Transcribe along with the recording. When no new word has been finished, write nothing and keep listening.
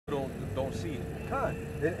Khan.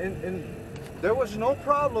 And there was no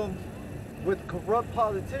problem with corrupt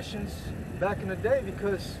politicians back in the day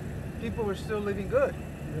because people were still living good.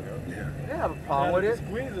 Yeah. They didn't have a problem with it.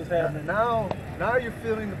 Squeeze is happening. Now you're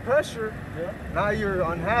feeling the pressure. Yeah. Now you're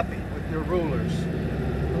unhappy with your rulers.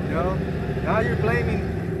 You know? Now you're blaming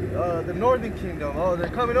the Northern Kingdom. Oh, they're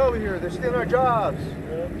coming over here. They're stealing our jobs.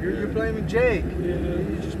 Yeah. You're blaming Jake. Yeah.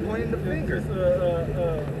 You're just pointing the finger.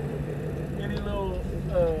 Any little,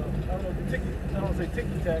 I don't want to say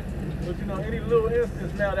ticky-tack, but you know, any little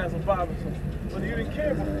instance now that's bothersome. But you didn't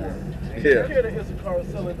care before. You didn't care that Issachar was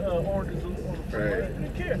selling oranges on the freeway. Right. You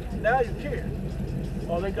didn't care. Now you care.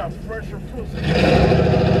 Oh, they got fresher fruits. Stopping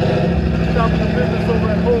the business over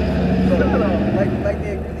at Whole Foods. Shut up. Like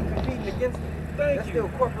they're really competing against it. Thank That's you. still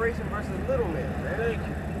corporation versus little man, man. Thank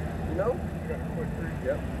you. You know?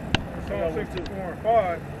 Yep. Psalm 64 and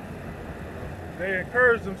 5, they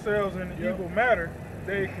encourage themselves in the evil matter.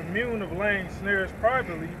 They commune of laying snares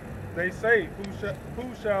privately. They say,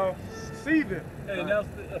 who shall see them? Hey, that's,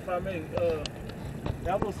 if I may,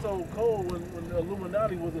 that was so cold when the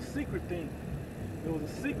Illuminati was a secret thing. It was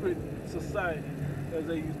a secret society, as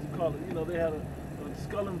they used to call it. You know, they had a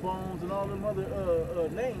Skull and Bones and all them other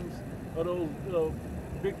names of those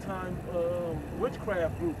big-time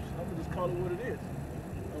witchcraft groups. I'm gonna just call it what it is.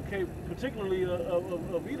 Okay, particularly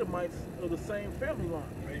of Edomites of the same family line.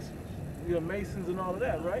 Masons. Yeah, Masons and all of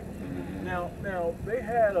that, right? Now they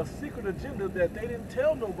had a secret agenda that they didn't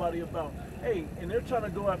tell nobody about. Hey, and they're trying to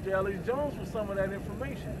go after Alex Jones for some of that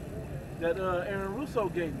information that Aaron Russo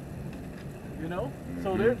gave me. You know,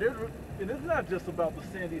 so they're and it's not just about the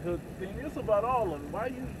Sandy Hook thing. It's about all of them. Why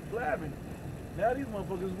you blabbing? Now these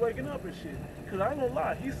motherfuckers waking up and shit. Cause I ain't gonna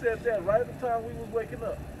lie, he said that right at the time we was waking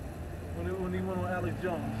up when he went on Alex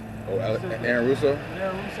Jones. Oh, Aaron Russo?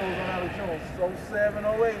 Aaron Russo was on Alex Jones, 07,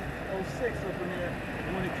 08, 06 up in there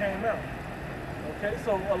when it came out. Okay,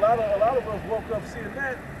 so a lot of us woke up seeing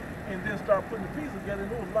that and then start putting the pieces together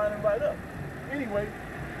and it was lining right up. Anyway,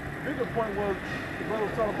 bigger point was the brother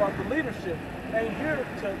was talking about the leadership. Ain't here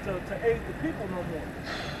to aid the people no more.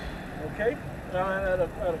 Okay? At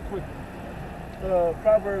a quick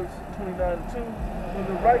Proverbs 29:2, when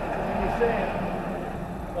the righteous, as you were saying,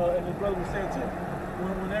 and the brother was saying too,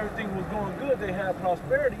 when everything was going good, they had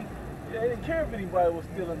prosperity. They didn't care if anybody was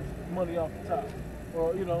stealing money off the top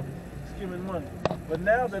or, you know, skimming money. But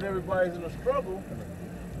now that everybody's in a struggle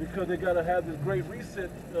because they got to have this great reset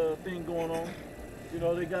thing going on, you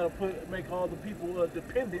know, they got to make all the people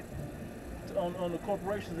dependent on the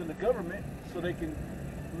corporations and the government so they can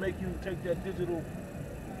make you take that digital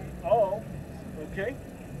all, okay?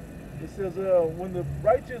 It says, when the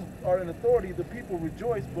righteous are in authority, the people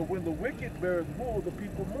rejoice, but when the wicked bears rule, the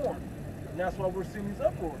people mourn. And that's why we're seeing these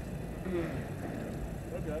uproars.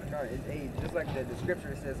 Hey, just like the scripture,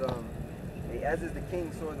 it says, hey, as is the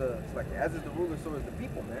king, so as is the ruler, so is the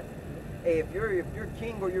people, man. Hey, if your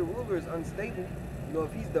king or your ruler is unstable, you know,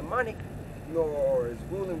 if he's demonic, you know, or is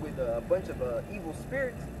ruling with a bunch of evil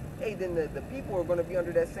spirits, hey, then the people are going to be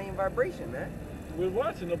under that same vibration, man. We're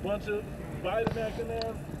watching a bunch of Biden-acting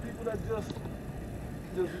ass people that just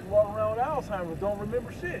walk around with Alzheimer's, don't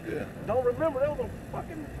remember shit. Yeah. Don't remember, there was a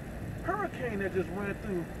fucking hurricane that just ran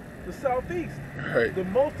through the southeast. Right. The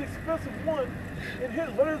most expensive one in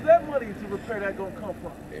history. Where is that money to repair that gonna come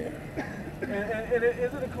from? Yeah. And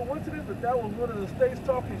is it a coincidence that was one of the states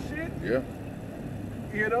talking shit? Yeah.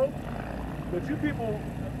 You know? But you people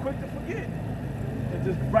are quick to forget. And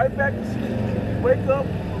just right back to sleep. You wake up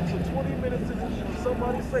for 20 minutes and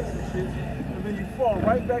somebody say some shit, and then you fall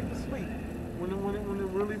right back to sleep when it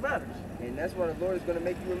really matters. And that's why the Lord is going to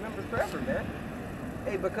make you remember forever, man.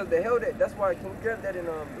 Hey, because the hell that's why, can we grab that in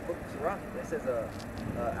the book of Sirach? That says,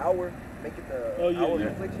 hour, make it the hour of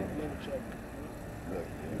affliction. Let me check.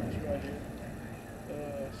 It's right here.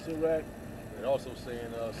 Sirach. It also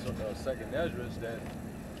saying, second Esdras, that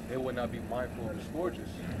they would not be mindful of the scourges.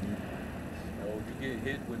 You know, you get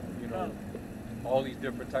hit with, you know, all these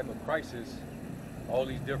different type of crises, all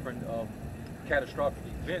these different catastrophic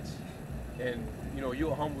events, and you know,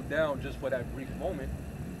 you're humbled down just for that brief moment,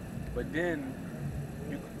 but then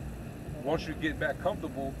once you get back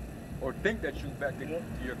comfortable or think that you're back to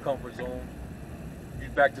your comfort zone,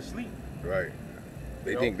 you're back to sleep. Right.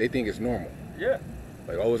 They think it's normal. Yeah.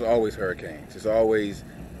 Like always hurricanes. It's always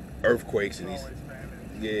earthquakes and these.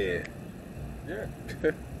 Yeah. Yeah.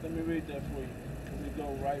 Let me read that for you, because it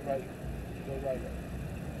go right.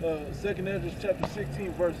 Second Esdras chapter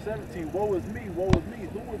 16, verse 17. Woe is me, who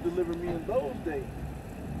will deliver me in those days?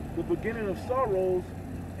 The beginning of sorrows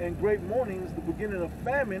and great mournings, the beginning of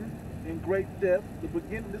famine and great death,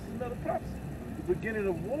 this is another prophecy, the beginning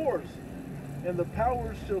of wars, and the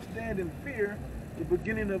powers shall stand in fear, the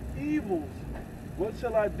beginning of evils. What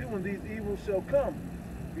shall I do when these evils shall come?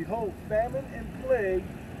 Behold, famine and plague,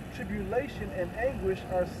 tribulation and anguish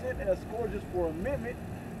are sent as scourges for a minute,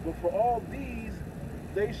 but for all these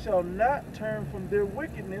they shall not turn from their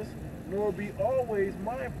wickedness, nor be always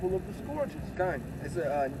mindful of the scourges. Kind.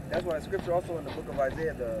 That's why the scripture also in the book of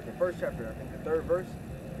Isaiah, the first chapter, I think the 3rd verse,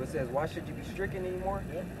 it says, why should you be stricken anymore?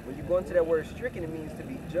 Yeah. When you go into that word stricken, it means to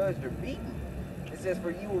be judged or beaten. It says, for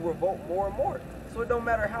you will revolt more and more. So it don't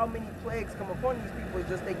matter how many plagues come upon these people, it's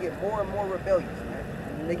just they get more and more rebellious, man.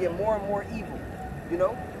 And they get more and more evil. You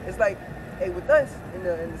know? It's like, hey, with us, in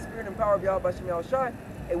the spirit and power of Yahweh Shem Shai,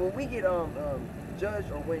 hey, when we get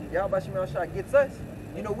judged, or when Yahweh Shem Shai gets us,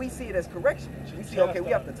 you know, we see it as correction. We see, okay, we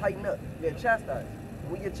have to tighten up. Yeah, chastise.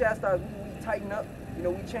 When we get chastised, we tighten up. You know,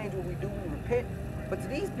 we change what we do, we repent. But to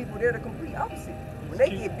these people, they're the complete opposite. When they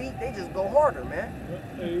get beat, they just go harder, man.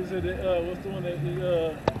 Hey, you said what's the one that he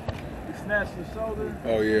snatched the shoulder?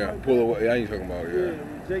 Oh yeah, pull away. I ain't talking about Yeah,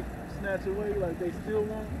 when Jake snatched away, like they still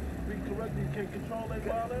won't be corrected. You can't control their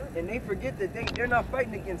body. And they forget that they're not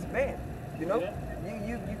fighting against man. You know,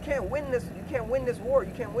 you can't win this. You can't win this war.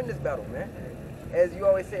 You can't win this battle, man. As you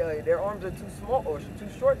always say, their arms are too small or too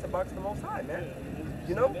short to box the Most High, man.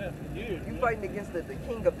 You know, you fighting against the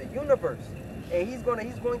king of the universe, and he's going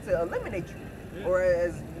to eliminate you. Yeah. Or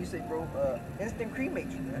as you say, bro, instant cremate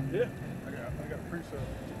you, man. Yeah, I got a precept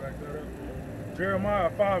to back that up. Jeremiah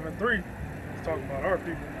 5:3 is talking about our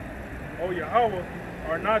people. O Yahweh,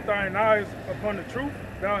 are not thine eyes upon the truth?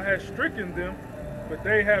 Thou hast stricken them, but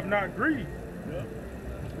they have not grieved. Yeah.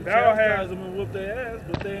 Thou hast them and whoop their ass,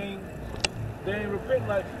 but they ain't repenting.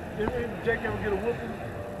 Like, if Jake ever get a whooping,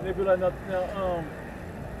 and they be like, now,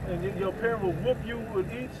 and your parent will whoop you with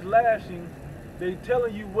each lashing. They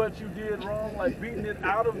telling you what you did wrong, like beating it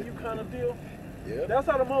out of you kind of deal. Yeah. That's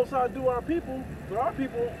how the Most High do our people, but our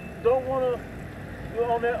people don't want to. They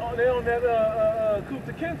on that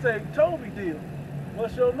Kuta Kente Toby deal.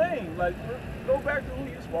 What's your name? Like, go back to who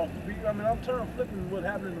you're supposed to be. I mean, I'm flipping what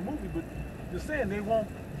happened in the movie, but just saying they won't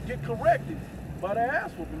get corrected by their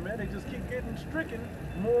ass whooping, man. They just keep getting stricken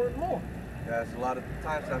more and more. Yeah, a lot of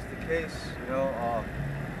times that's the case. You know,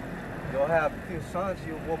 you'll have a few sons,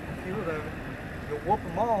 you'll whoop a few of them. You'll whoop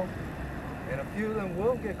them all, and a few of them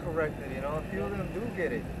will get corrected, you know, a few of them do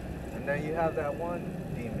get it. And then you have that one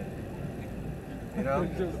demon, you know? You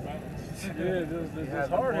have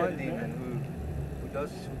that one demon who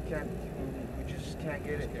just can't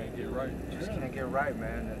get it. Can't get right. Just can't get right,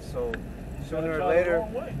 man. And so sooner or later,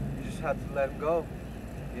 you just have to let him go,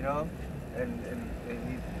 you know? And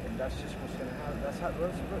that's just what's gonna happen. That's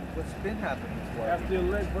what's been happening to our After the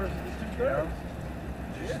elect versus the 2/3.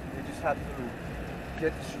 They just have to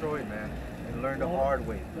get destroyed, man, and learn the hard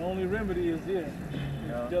way. The only remedy is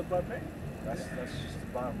death by pain. That's just the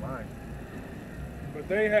bottom line. But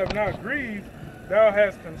they have not grieved. Thou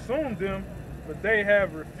hast consumed them, but they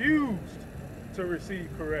have refused to receive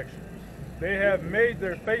correction. They have made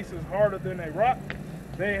their faces harder than a rock.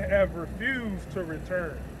 They have refused to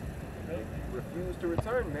return. They refuse to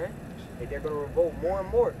return, man. And they're going to revolt more and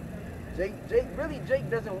more. Jake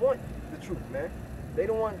doesn't want the truth, man. They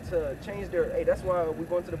don't want to change their. Hey, that's why we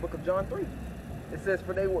go into the book of John 3. It says,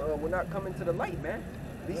 for they will not come into the light, man.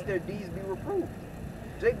 Lest their deeds be reproved.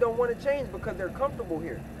 Jake don't want to change because they're comfortable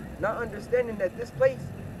here. Not understanding that this place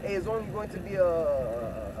is only going to be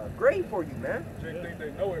a grave for you, man. Jake think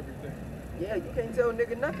they know everything. Yeah, you can't tell a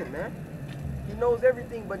nigga nothing, man. He knows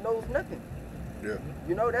everything but knows nothing. Yeah.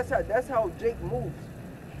 You know, that's how Jake moves.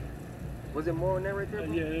 Was it more on that right there?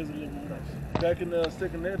 Yeah, it is a little more. Back in the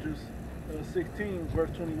second Esdras, 16, verse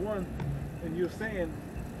 21, and you're saying,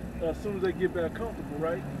 as soon as they get back comfortable,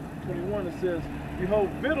 right? 21, it says, behold,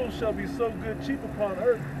 victuals shall be so good cheap upon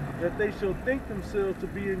earth, that they shall think themselves to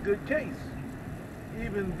be in good case.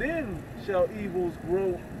 Even then shall evils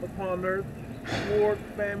grow upon earth, sword,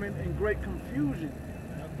 famine, and great confusion.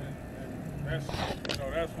 And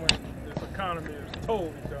that's when this economy is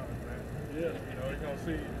totally done, man. Yeah. You're gonna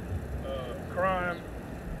see crime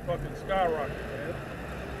fucking skyrocket, man.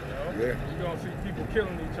 Yeah. You're gonna see people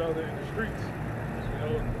killing each other in the streets.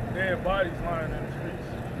 Dead bodies lying in the streets.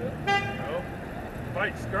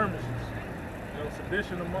 Fight skirmishes.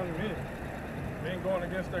 Sedition among men. Men going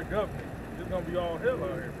against their government. It's gonna be all hell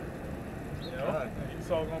out here. And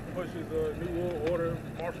Esau gonna push his new world order,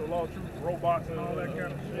 martial law troops, robots, and all that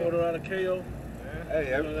kind of shit. Order out of KO.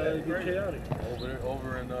 Hey, It'd be chaotic.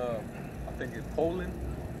 Over in I think it's Poland.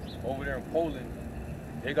 Over there in Poland,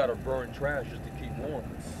 they gotta burn trash just to keep warm.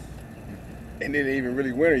 And they ain't even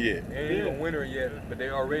really winter yet. They ain't even winter yet, but they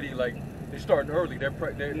already they're starting early. They're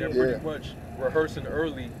pretty much rehearsing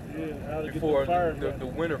early how to get before fire the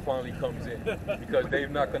winter finally comes in, because they're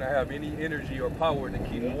not going to have any energy or power to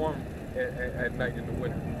keep warm at night in the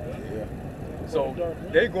winter. Yeah. So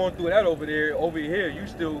they're going through that over there. Over here, you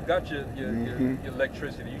still got your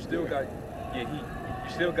electricity. You still got your heat. You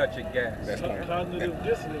still got your gas. Cognitive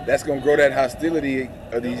dissonance. That's gonna grow that hostility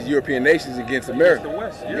of these European nations against America. Against the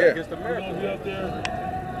West, Yeah. against We're America. gonna be up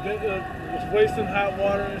there just wasting hot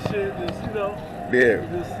water and shit. Just, you know, Yeah.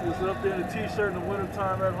 just up there in a t-shirt in the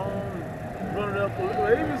wintertime at home and running up.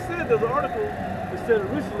 They even said there's an article that said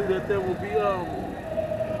recently that there will be a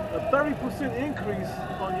 30% increase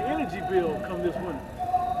on your energy bill come this winter.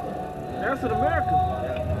 That's in America.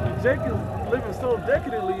 And Jake is living so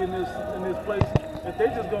decadently in this place that they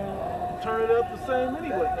just gonna turn it up the same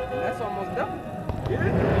anyway. And that's almost double. Yeah.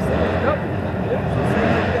 It's double.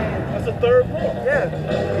 Yeah. That's a third more. Yeah,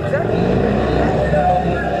 exactly.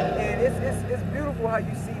 And it's beautiful how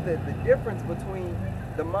you see the difference between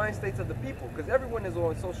the mind states of the people, because everyone is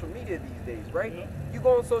on social media these days, right? Yeah. You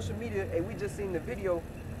go on social media, and we just seen the video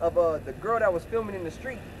of the girl that was filming in the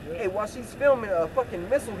street. Yeah. Hey, while she's filming, a fucking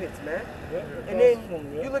missile hits, man. Yeah. And then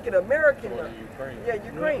you look at American, Or Ukraine. yeah,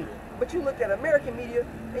 Ukraine. But you look at American media,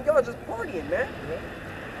 and y'all just partying, man.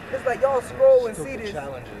 It's like y'all scroll and see this,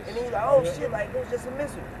 challenges. and then you're like, oh shit, like it was just a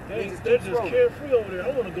missile. They're just just keep scrolling. carefree over there. I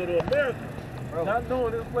want to go to America, Bro. not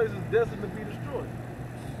knowing this place is destined to be destroyed.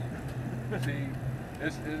 See,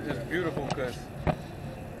 it's beautiful because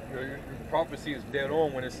your prophecy is dead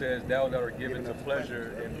on when it says, "Thou that are given to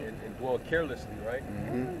pleasure and dwell carelessly," right?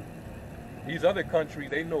 These other countries,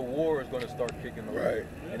 they know war is going to start kicking over, Right.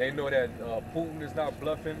 and they know that Putin is not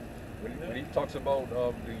bluffing when he talks about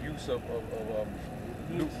the use of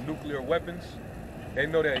nuclear weapons. They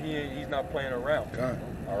know that he's not playing around. God.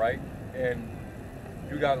 All right, and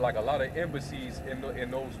you got like a lot of embassies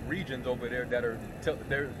in those regions over there that are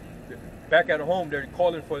they're back at home. They're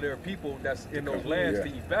calling for their people that's in those lands to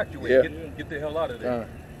evacuate. Yeah. Get the hell out of there.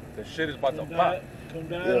 The shit is about to pop. Come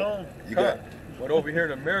down at home. You got But over here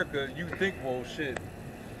in America, you think, well, shit,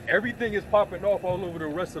 everything is popping off all over the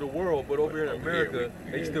rest of the world, but over here in America,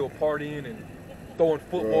 they still partying and throwing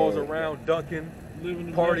footballs around, dunking,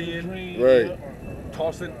 Living the partying, American dream, Right. yeah.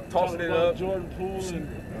 tossing Talking it about up, Jordan Poole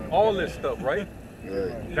and all this stuff, right?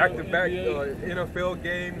 right. Back-to-back NBA. NFL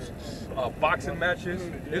games, boxing matches.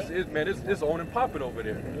 It's on and popping over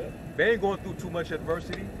there. They ain't going through too much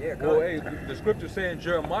adversity. Yeah, Well, God. hey, the scripture saying,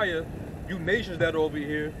 Jeremiah, you nations that are over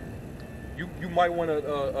here, you might want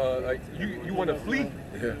to you want to flee.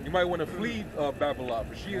 Yeah. You might want to flee Babylon.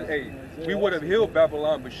 For she is, hey, we would have healed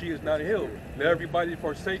Babylon, but she is not healed. Let everybody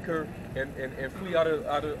forsake her and flee out of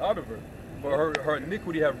her. For her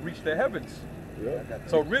iniquity have reached the heavens. Yeah.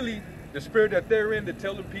 So really, the spirit that they're in to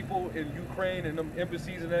tell the people in Ukraine and them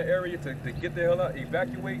embassies in that area to get the hell out,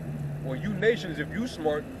 evacuate. Well, you nations, if you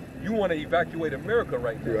smart, you want to evacuate America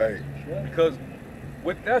right now. Right. Because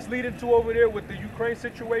what that's leading to over there with the Ukraine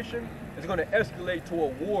situation is going to escalate to a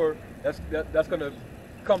war that's going to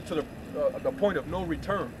come to the point of no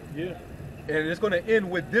return. Yeah. And it's going to end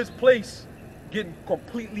with this place getting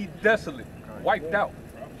completely desolate, wiped out.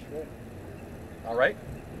 All right?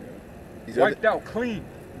 These Wiped out clean.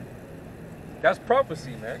 That's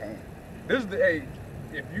prophecy, man. This is the hey,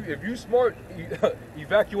 if you smart,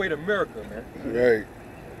 evacuate America, man. Right.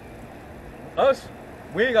 Us,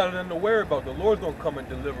 we ain't got nothing to worry about. The Lord's gonna come and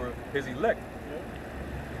deliver His elect.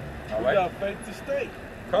 All We right, got faith to stay.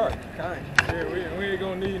 Con. Yeah, we ain't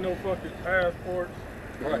gonna need no fucking passports.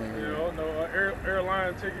 Right. You know, no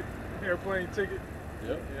airline ticket, airplane ticket.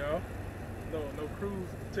 Yep. You know, no cruise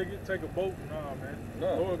ticket. Take a boat. Nah, man.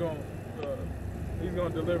 No. Lord He's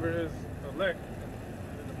gonna deliver His elect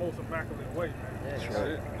in the most immaculate way, man. Yeah, That's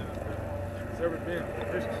it. It's ever been.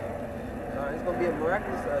 It's gonna be a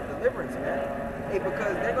miraculous deliverance, man. Hey,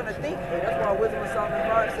 because they're gonna think, hey, that's why Wisdom of Solomon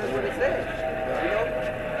 5 says what it says. You know,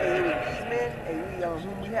 hey, it was these men, hey,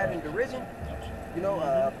 whom we had in derision. You know,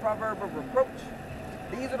 a proverb of reproach.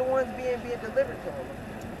 These are the ones being delivered to them.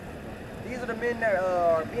 These are the men that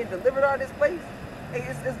are being delivered out of this place. Hey,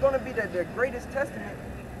 it's gonna be the greatest testament.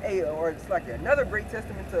 Hey, or it's like another great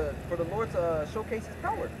testament for the Lord to showcase His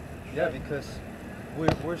power. Yeah, because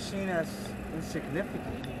we're seen as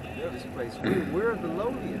insignificant in this place. We're the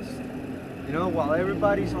lowliest. You know, while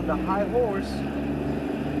everybody's on the high horse,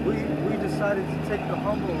 we decided to take the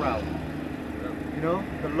humble route. You know,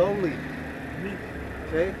 the lowly.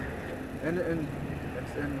 Okay?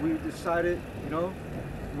 And we decided, you know,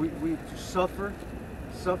 we suffer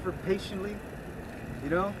patiently, you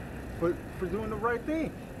know, for doing the right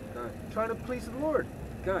thing. Trying to please the Lord.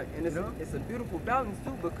 God, and it's a beautiful balance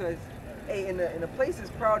too, because hey, in a place as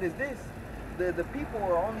proud as this, the people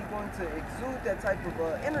are only going to exude that type of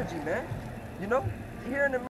energy, man. You know, here in America.